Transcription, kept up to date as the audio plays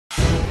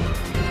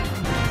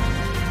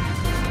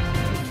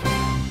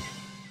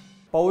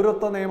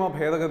പൗരത്വ നിയമ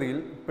ഭേദഗതിയിൽ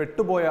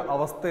പെട്ടുപോയ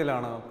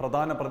അവസ്ഥയിലാണ്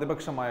പ്രധാന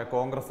പ്രതിപക്ഷമായ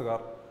കോൺഗ്രസുകാർ.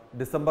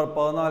 ഡിസംബർ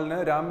 14-ന്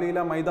രാംലീല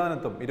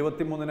മൈതാനത്തും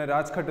 23-ന്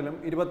രാജ്ഘട്ടിലും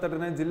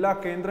 28-ന് ജില്ലാ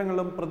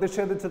കേന്ദ്രങ്ങളിലും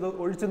പ്രതിഷേധിച്ചത്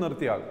ഒഴിച്ചു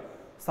നിർത്തിയാൽ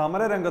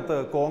സമരരംഗത്ത്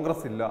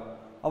കോൺഗ്രസ് ഇല്ല.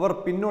 അവർ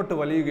പിന്നോട്ട്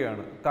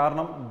വലിയുകയാണ്.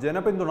 കാരണം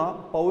ജനപിന്തുണ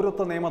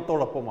പൗരത്വ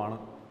നിയമത്തോടൊപ്പമാണ്.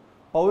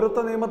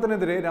 പൗരത്വ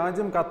നിയമത്തിനെതിരെ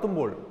രാജ്യം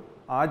കത്തുമ്പോൾ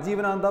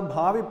ആജീവനാന്ത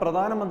ഭാവി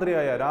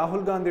പ്രധാനമന്ത്രിയായ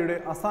രാഹുൽ ഗാന്ധിയുടെ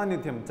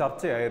അസാന്നിധ്യം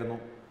ചർച്ചയായിരുന്നു.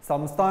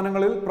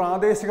 സംസ്ഥാനങ്ങളിൽ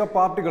പ്രാദേശിക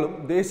പാർട്ടികളും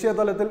ദേശീയ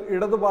തലത്തിൽ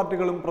ഇടതു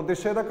പാർട്ടികളും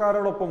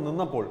പ്രതിഷേധക്കാരോടൊപ്പം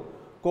നിന്നപ്പോൾ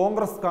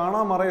കോൺഗ്രസ്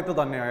കാണാമറയത്ത്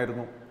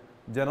തന്നെയായിരുന്നു.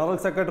 ജനറൽ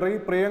സെക്രട്ടറി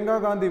പ്രിയങ്ക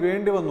ഗാന്ധി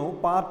വേണ്ടിവന്നു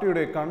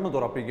പാർട്ടിയുടെ കണ്ണു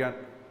തുറപ്പിക്കാൻ.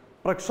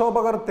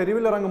 പ്രക്ഷോഭകർ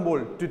തെരുവിലിറങ്ങുമ്പോൾ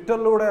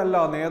ട്വിറ്ററിലൂടെയല്ല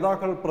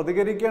നേതാക്കൾ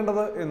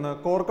പ്രതികരിക്കേണ്ടത് എന്ന്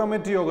കോർ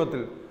കമ്മിറ്റി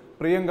യോഗത്തിൽ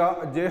പ്രിയങ്ക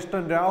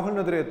ജ്യേഷ്ഠൻ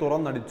രാഹുലിനെതിരെ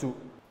തുറന്നടിച്ചു.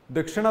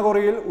 ദക്ഷിണ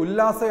കൊറിയയിൽ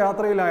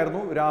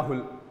ഉല്ലാസയാത്രയിലായിരുന്നു രാഹുൽ.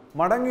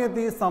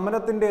 മടങ്ങിയെത്തി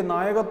സമരത്തിന്റെ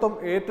നായകത്വം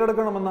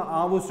ഏറ്റെടുക്കണമെന്ന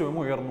ആവശ്യവും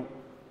ഉയർന്നു.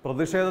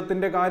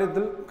 പ്രതിഷേധത്തിന്റെ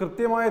കാര്യത്തിൽ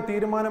കൃത്യമായ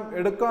തീരുമാനം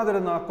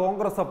എടുക്കാതിരുന്ന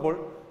കോൺഗ്രസ് അപ്പോൾ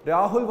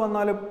രാഹുൽ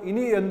വന്നാലും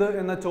ഇനി എന്ത്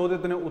എന്ന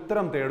ചോദ്യത്തിന്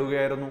ഉത്തരം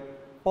തേടുകയായിരുന്നു.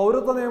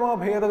 പൗരത്വ നിയമ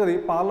ഭേദഗതി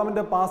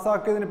പാർലമെന്റ്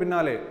പാസാക്കിയതിന്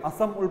പിന്നാലെ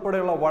അസം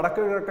ഉൾപ്പെടെയുള്ള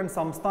വടക്ക് കിഴക്കൻ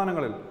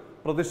സംസ്ഥാനങ്ങളിൽ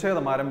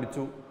പ്രതിഷേധം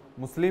ആരംഭിച്ചു.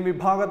 മുസ്ലിം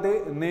വിഭാഗത്തെ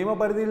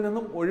നിയമപരിധിയിൽ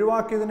നിന്നും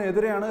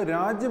ഒഴിവാക്കിയതിനെതിരെയാണ്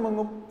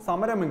രാജ്യമെങ്ങും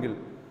സമരമെങ്കിൽ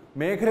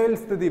മേഖലയിൽ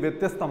സ്ഥിതി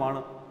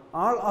വ്യത്യസ്തമാണ്.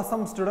 ആൾ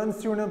അസം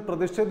സ്റ്റുഡൻസ് യൂണിയൻ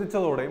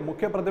പ്രതിഷേധിച്ചതോടെ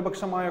മുഖ്യ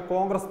പ്രതിപക്ഷമായ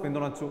കോൺഗ്രസ്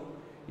പിന്തുണച്ചു.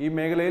 ഈ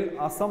മേഖലയിൽ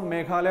അസം,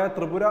 മേഘാലയ,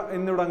 ത്രിപുര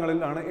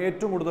എന്നിവിടങ്ങളിലാണ്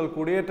ഏറ്റവും കൂടുതൽ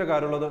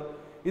കുടിയേറ്റക്കാരുള്ളത്.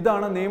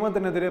 ഇതാണ്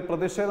നിയമത്തിനെതിരെ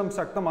പ്രതിഷേധം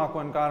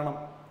ശക്തമാക്കുവാൻ കാരണം.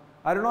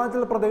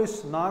 അരുണാചൽ പ്രദേശ്,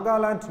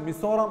 നാഗാലാൻഡ്,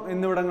 മിസോറാം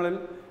എന്നിവിടങ്ങളിൽ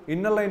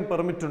ഇന്നർ ലൈൻ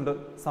പെർമിറ്റുണ്ട്.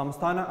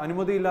 സംസ്ഥാന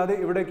അനുമതിയില്ലാതെ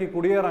ഇവിടേക്ക്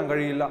കുടിയേറാൻ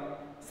കഴിയില്ല.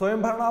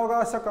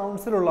 സ്വയംഭരണാവകാശ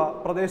കൗൺസിലുള്ള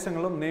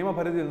പ്രദേശങ്ങളും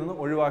നിയമപരിധിയിൽ നിന്ന്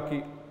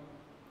ഒഴിവാക്കി.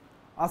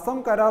 അസം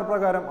കരാർ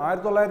പ്രകാരം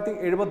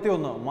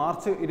 1971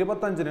 മാർച്ച്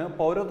 25-ന്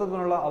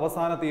പൗരത്വത്തിനുള്ള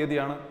അവസാന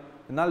തീയതിയാണ്.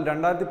 എന്നാൽ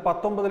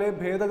 2019-ലെ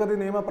ഭേദഗതി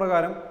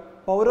നിയമപ്രകാരം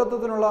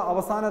പൗരത്വത്തിനുള്ള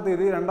അവസാന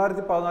തീയതി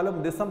 2014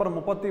 ഡിസംബർ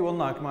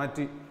 31 ആക്കി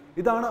മാറ്റി.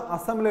 ഇതാണ്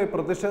അസമിലെ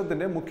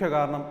പ്രതിഷേധത്തിന്റെ മുഖ്യ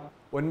കാരണം.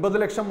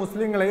 9 ലക്ഷം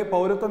മുസ്ലിങ്ങളെ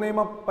പൗരത്വ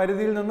നിയമ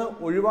പരിധിയിൽ നിന്ന്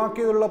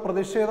ഒഴിവാക്കിയതിലുള്ള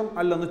പ്രതിഷേധം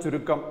അല്ലെന്ന്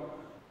ചുരുക്കം.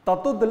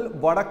 തത്വത്തിൽ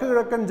വടക്ക്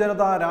കിഴക്കൻ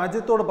ജനത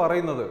രാജ്യത്തോട്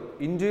പറയുന്നത്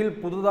ഇന്ത്യയിൽ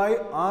പുതുതായി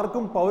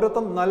ആർക്കും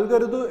പൗരത്വം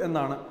നൽകരുത്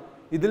എന്നാണ്.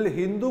 ഇതിൽ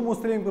ഹിന്ദു,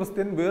 മുസ്ലിം,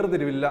 ക്രിസ്ത്യൻ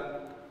വേർതിരിവില്ല.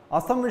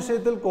 അസം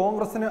വിഷയത്തിൽ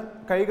കോൺഗ്രസിന്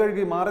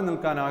കൈകഴുകി മാറി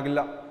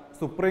നിൽക്കാനാകില്ല.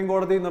 സുപ്രീം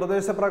കോടതി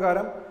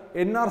നിർദ്ദേശപ്രകാരം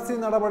NRC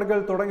നടപടികൾ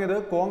തുടങ്ങിയത്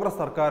കോൺഗ്രസ്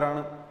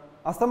സർക്കാരാണ്.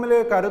 അസമിലെ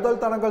കരുതൽ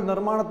തടങ്കൽ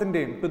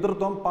നിർമ്മാണത്തിന്റെയും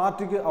പിതൃത്വം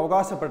പാർട്ടിക്ക്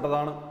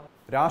അവകാശപ്പെട്ടതാണ്.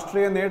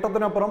 രാഷ്ട്രീയ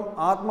നേട്ടത്തിനപ്പുറം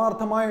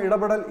ആത്മാർത്ഥമായ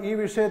ഇടപെടൽ ഈ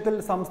വിഷയത്തിൽ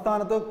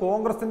സംസ്ഥാനത്ത്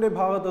കോൺഗ്രസിന്റെ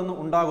ഭാഗത്തുനിന്ന്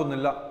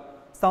ഉണ്ടാകുന്നില്ല.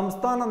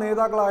 സംസ്ഥാന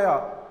നേതാക്കളായ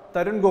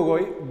തരുൺ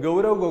ഗൊഗോയ്,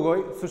 ഗൗരവ്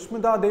ഗൊഗോയ്,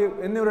 സുഷ്മിത ദേവ്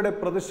എന്നിവരുടെ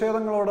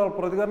പ്രതിഷേധങ്ങളോട്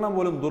പ്രതികരണം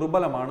പോലും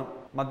ദുർബലമാണ്.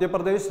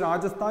 മധ്യപ്രദേശ്,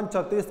 രാജസ്ഥാൻ,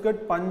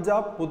 ഛത്തീസ്ഗഡ്,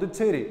 പഞ്ചാബ്,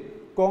 പുതുച്ചേരി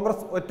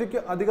കോൺഗ്രസ് ഒറ്റയ്ക്ക്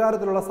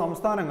അധികാരത്തിലുള്ള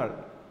സംസ്ഥാനങ്ങൾ.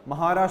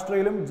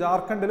 മഹാരാഷ്ട്രയിലും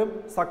ജാർഖണ്ഡിലും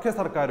സഖ്യ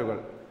സർക്കാരുകൾ.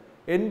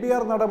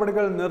 NPR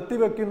നടപടികൾ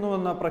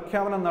നിർത്തിവെക്കുന്നുവെന്ന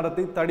പ്രഖ്യാപനം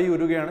നടത്തി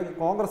തടിയുരുകയാണ്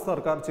കോൺഗ്രസ്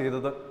സർക്കാർ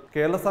ചെയ്തത്.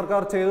 കേരള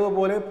സർക്കാർ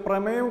ചെയ്തതുപോലെ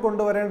പ്രമേയം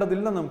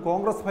കൊണ്ടുവരേണ്ടതില്ലെന്നും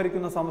കോൺഗ്രസ്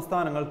ഭരിക്കുന്ന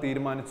സംസ്ഥാനങ്ങൾ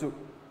തീരുമാനിച്ചു.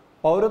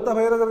 പൗരത്വ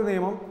ഭേദഗതി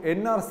നിയമം,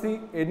 NRC,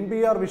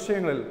 NPR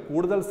വിഷയങ്ങളിൽ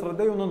കൂടുതൽ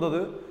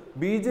ശ്രദ്ധയൂന്നുന്നത്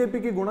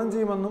BJPക്ക് ഗുണം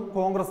ചെയ്യുമെന്നും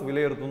കോൺഗ്രസ്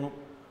വിലയിരുത്തുന്നു.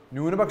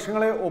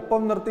 ന്യൂനപക്ഷങ്ങളെ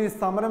ഒപ്പം നിർത്തി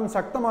സമരം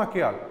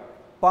ശക്തമാക്കിയാൽ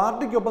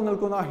പാർട്ടിക്കൊപ്പം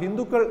നിൽക്കുന്ന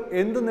ഹിന്ദുക്കൾ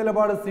എന്ത്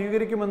നിലപാട്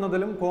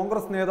സ്വീകരിക്കുമെന്നതിലും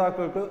കോൺഗ്രസ്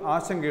നേതാക്കൾക്ക്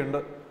ആശങ്കയുണ്ട്.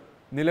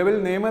 നിലവിൽ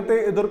നിയമത്തെ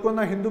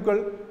എതിർക്കുന്ന ഹിന്ദുക്കൾ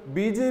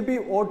BJP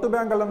വോട്ട്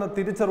ബാങ്കല്ലെന്ന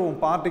തിരിച്ചറിവും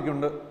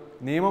പാർട്ടിക്കുണ്ട്.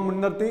 നിയമം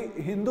മുൻനിർത്തി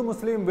ഹിന്ദു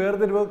മുസ്ലിം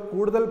വേർതിരിവ്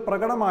കൂടുതൽ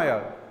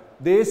പ്രകടമായാൽ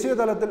ദേശീയ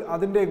തലത്തിൽ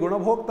അതിന്റെ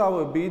ഗുണഭോക്താവ്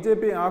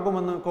BJP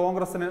ആകുമെന്ന്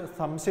കോൺഗ്രസിന്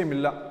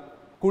സംശയമില്ല.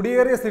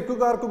 കുടിയേറിയ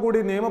സിഖുകാർക്ക്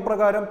കൂടി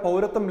നിയമപ്രകാരം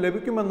പൗരത്വം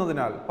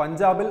ലഭിക്കുമെന്നതിനാൽ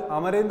പഞ്ചാബിൽ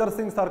അമരീന്ദർ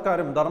സിംഗ്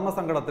സർക്കാരും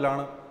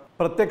ധർമ്മസങ്കടത്തിലാണ്.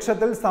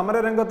 പ്രത്യക്ഷത്തിൽ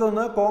സമരരംഗത്ത്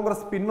നിന്ന്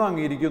കോൺഗ്രസ്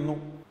പിൻവാങ്ങിയിരിക്കുന്നു.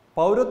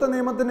 പൗരത്വ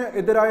നിയമത്തിന്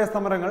എതിരായ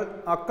സമരങ്ങൾ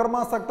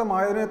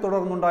അക്രമാസക്തമായതിനെ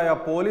തുടർന്നുണ്ടായ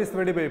പോലീസ്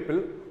വെടിവയ്പിൽ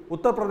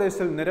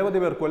ഉത്തർപ്രദേശിൽ നിരവധി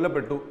പേർ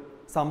കൊല്ലപ്പെട്ടു.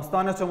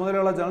 സംസ്ഥാന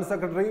ചുമതലയുള്ള ജനറൽ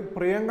സെക്രട്ടറി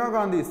പ്രിയങ്ക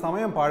ഗാന്ധി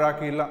സമയം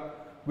പാഴാക്കിയില്ല.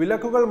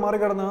 വിലക്കുകൾ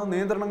മറികടന്ന്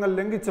നിയന്ത്രണങ്ങൾ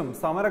ലംഘിച്ചും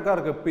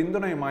സമരക്കാർക്ക്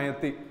പിന്തുണയുമായി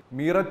എത്തി.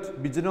 മീററ്റ്,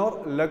 ബിജ്നോർ,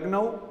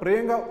 ലക്നൗ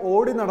പ്രിയങ്ക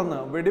ഓടി നടന്ന്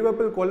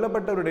വെടിവെപ്പിൽ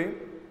കൊല്ലപ്പെട്ടവരുടെയും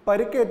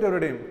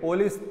പരിക്കേറ്റവരുടെയും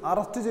പോലീസ്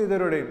അറസ്റ്റ്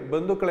ചെയ്തവരുടെയും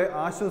ബന്ധുക്കളെ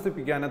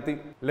ആശ്വസിപ്പിക്കാനെത്തി.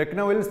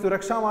 ലക്നൌവിൽ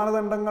സുരക്ഷാ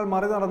മാനദണ്ഡങ്ങൾ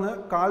മറികടന്ന്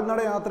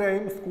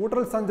കാൽനടയാത്രയായും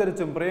സ്കൂട്ടറിൽ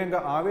സഞ്ചരിച്ചും പ്രിയങ്ക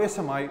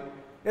ആവേശമായി.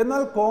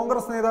 എന്നാൽ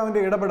കോൺഗ്രസ്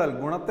നേതാവിന്റെ ഇടപെടൽ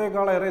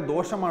ഗുണത്തേക്കാളേറെ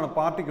ദോഷമാണ്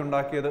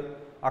പാർട്ടിക്കുണ്ടാക്കിയത്.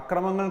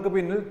 അക്രമങ്ങൾക്ക്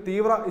പിന്നിൽ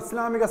തീവ്ര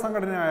ഇസ്ലാമിക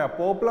സംഘടനയായ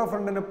പോപ്പുലർ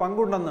ഫ്രണ്ടിന്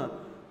പങ്കുണ്ടെന്ന്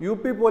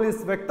UP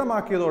പോലീസ്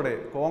വ്യക്തമാക്കിയതോടെ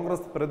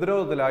കോൺഗ്രസ്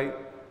പ്രതിരോധത്തിലായി.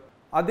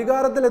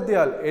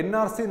 അധികാരത്തിലെത്തിയാൽ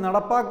NRC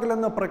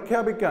നടപ്പാക്കില്ലെന്ന്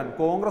പ്രഖ്യാപിക്കാൻ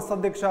കോൺഗ്രസ്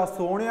അധ്യക്ഷ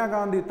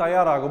സോണിയാഗാന്ധി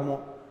തയ്യാറാകുമോ?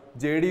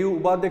 JDU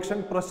ഉപാധ്യക്ഷൻ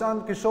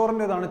പ്രശാന്ത്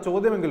കിഷോറിൻ്റെതാണ്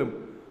ചോദ്യമെങ്കിലും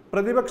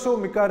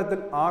പ്രതിപക്ഷവും ഇക്കാര്യത്തിൽ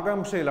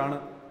ആകാംക്ഷയിലാണ്.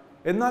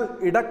 എന്നാൽ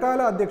ഇടക്കാല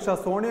അധ്യക്ഷ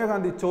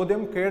സോണിയാഗാന്ധി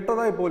ചോദ്യം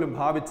കേട്ടതായി പോലും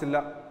ഭാവിച്ചില്ല.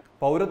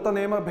 പൗരത്വ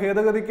നിയമ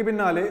ഭേദഗതിക്ക്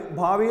പിന്നാലെ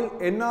ഭാവിയിൽ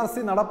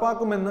NRC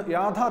നടപ്പാക്കുമെന്ന്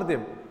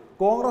യാഥാർത്ഥ്യം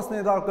കോൺഗ്രസ്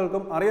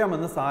നേതാക്കൾക്കും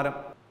അറിയാമെന്ന് സാരം.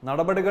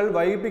 നടപടികൾ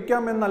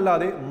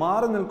വൈകിപ്പിക്കാമെന്നല്ലാതെ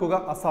മാറി നിൽക്കുക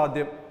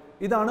അസാധ്യം.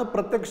 ഇതാണ്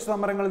പ്രത്യക്ഷ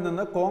സമരങ്ങളിൽ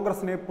നിന്ന്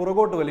കോൺഗ്രസിനെ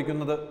പുറകോട്ട്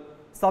വലിക്കുന്നത്.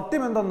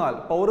 സത്യമെന്തെന്നാൽ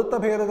പൗരത്വ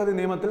ഭേദഗതി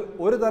നിയമത്തിൽ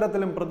ഒരു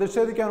തരത്തിലും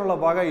പ്രതിഷേധിക്കാനുള്ള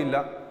വകയില്ല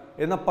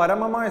എന്ന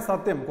പരമമായ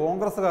സത്യം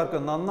കോൺഗ്രസുകാർക്ക്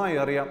നന്നായി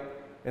അറിയാം.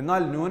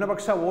 എന്നാൽ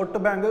ന്യൂനപക്ഷ വോട്ട്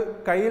ബാങ്ക്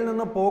കയ്യിൽ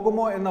നിന്ന്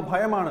പോകുമോ എന്ന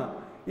ഭയമാണ്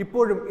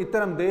ഇപ്പോഴും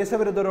ഇത്തരം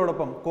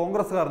ദേശവിരുദ്ധരോടൊപ്പം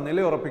കോൺഗ്രസുകാർ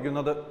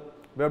നിലയുറപ്പിക്കുന്നത്.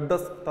 Web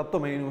desk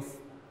Tatwamayi news.